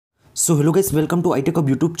So hello guys, welcome to iTechHub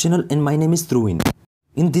YouTube channel and my name is Thruvin.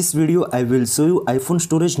 In this video, I will show you iPhone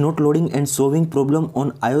storage not loading and solving problem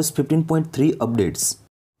on iOS 15.3 updates.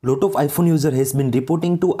 Lot of iPhone user has been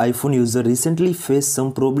reporting to iPhone user recently faced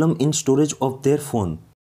some problem in storage of their phone.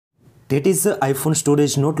 That is the iPhone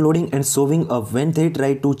storage not loading and showing up when they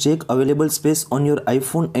try to check available space on your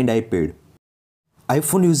iPhone and iPad.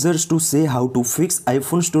 iPhone users to say how to fix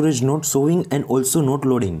iPhone storage not showing and also not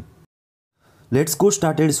loading. Let's go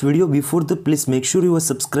start this video. Before that, please make sure you are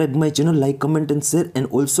subscribed my channel, like, comment and share, and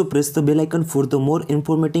also press the bell icon for the more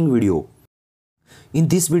informative video. In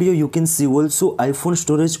this video you can see also iPhone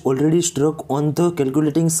storage already struck on the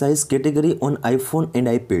calculating size category on iPhone and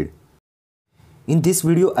iPad. In this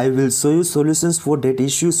video I will show you solutions for that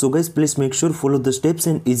issue, so guys please make sure follow the steps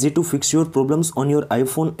and easy to fix your problems on your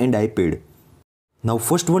iPhone and iPad. Now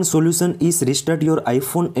first one solution is restart your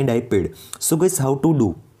iPhone and iPad. So guys, how to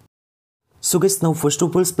do? So guys, now first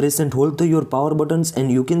of all press and hold your power buttons,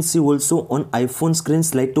 and you can see also on iPhone screen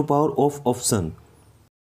slide to power off option.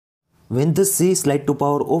 When the see slide to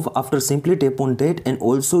power off, after simply tap on that, and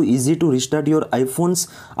also easy to restart your iPhones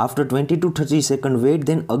after 20 to 30 second wait,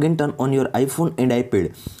 then again turn on your iPhone and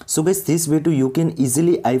iPad. So guys, this way too you can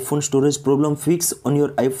easily iPhone storage problem fix on your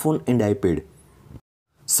iPhone and iPad.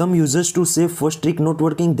 Some users to say first trick not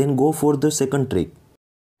working, then go for the second trick.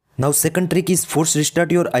 Now second trick is force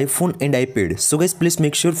restart your iPhone and iPad. So guys please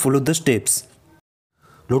make sure follow the steps.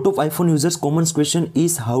 Lot of iPhone users common question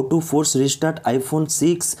is how to force restart iPhone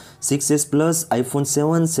 6, 6s Plus, iPhone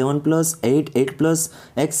 7, 7 Plus, 8, 8 Plus,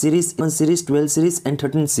 X series, 11 series, 12 series and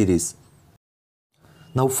 13 series.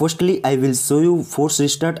 Now firstly I will show you force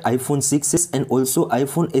restart iPhone 6s and also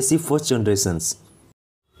iPhone SE first generations.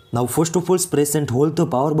 Now first of all press and hold the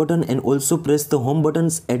power button and also press the home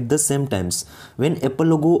buttons at the same times. When Apple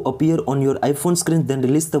logo appear on your iPhone screen, then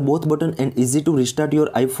release the both button and easy to restart your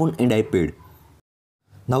iPhone and iPad.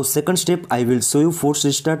 Now second step I will show you force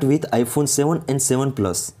restart with iPhone 7 and 7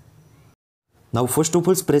 Plus. Now first of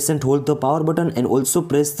all press and hold the power button and also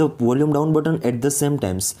press the volume down button at the same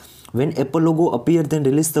times. When Apple logo appear, then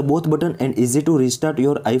release the both button and easy to restart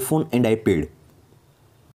your iPhone and iPad.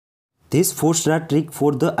 This force start trick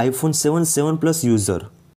for the iPhone 7, 7 Plus user.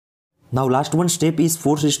 Now last one step is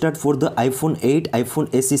force restart for the iPhone 8,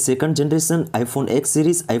 iPhone SE second generation, iPhone X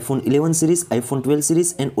series, iPhone 11 series, iPhone 12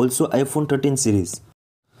 series and also iPhone 13 series.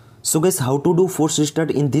 So guys, how to do force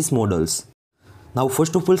restart in these models? Now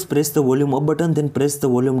first of all press the volume up button, then press the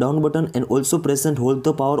volume down button and also press and hold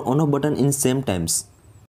the power on off button in same times.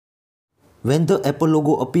 When the Apple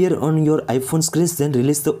logo appear on your iPhone screens, then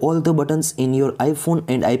release all the buttons in your iPhone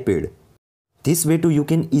and iPad. This way too you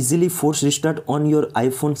can easily force restart on your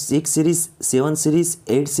iPhone 6 series, 7 series,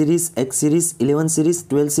 8 series, X series, 11 series,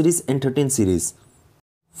 12 series and 13 series.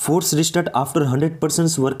 Force restart after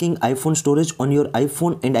 100% working iPhone storage on your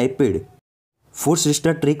iPhone and iPad. Force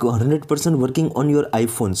restart trick 100% working on your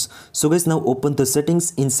iPhones. So guys, now open the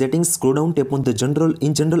settings. In settings scroll down, tap on the general.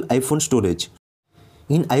 In general iPhone storage.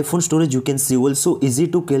 In iPhone storage you can see also easy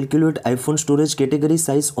to calculate iPhone storage category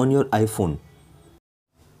size on your iPhone.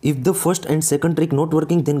 If the first and second trick not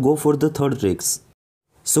working, then go for the third tricks.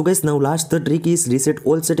 So guys, now last the trick is reset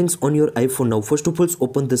all settings on your iPhone. Now first of all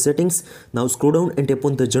open the settings. Now scroll down and tap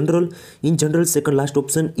on the general. In general second last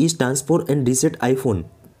option is transfer and reset iPhone.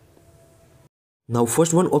 Now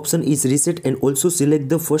first one option is reset and also select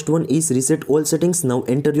the first one is reset all settings. Now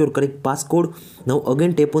enter your correct passcode. Now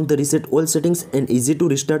again tap on the reset all settings and easy to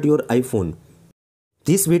restart your iPhone.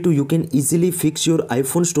 This way too you can easily fix your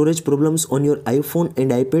iPhone storage problems on your iPhone and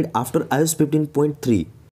iPad after iOS 15.3.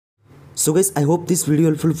 So guys, I hope this video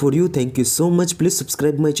helpful for you. Thank you so much. Please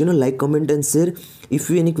subscribe my channel, like, comment and share. If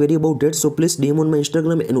you any query about that, so please DM on my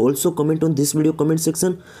Instagram and also comment on this video comment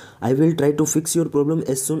section. I will try to fix your problem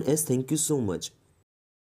as soon as. Thank you so much.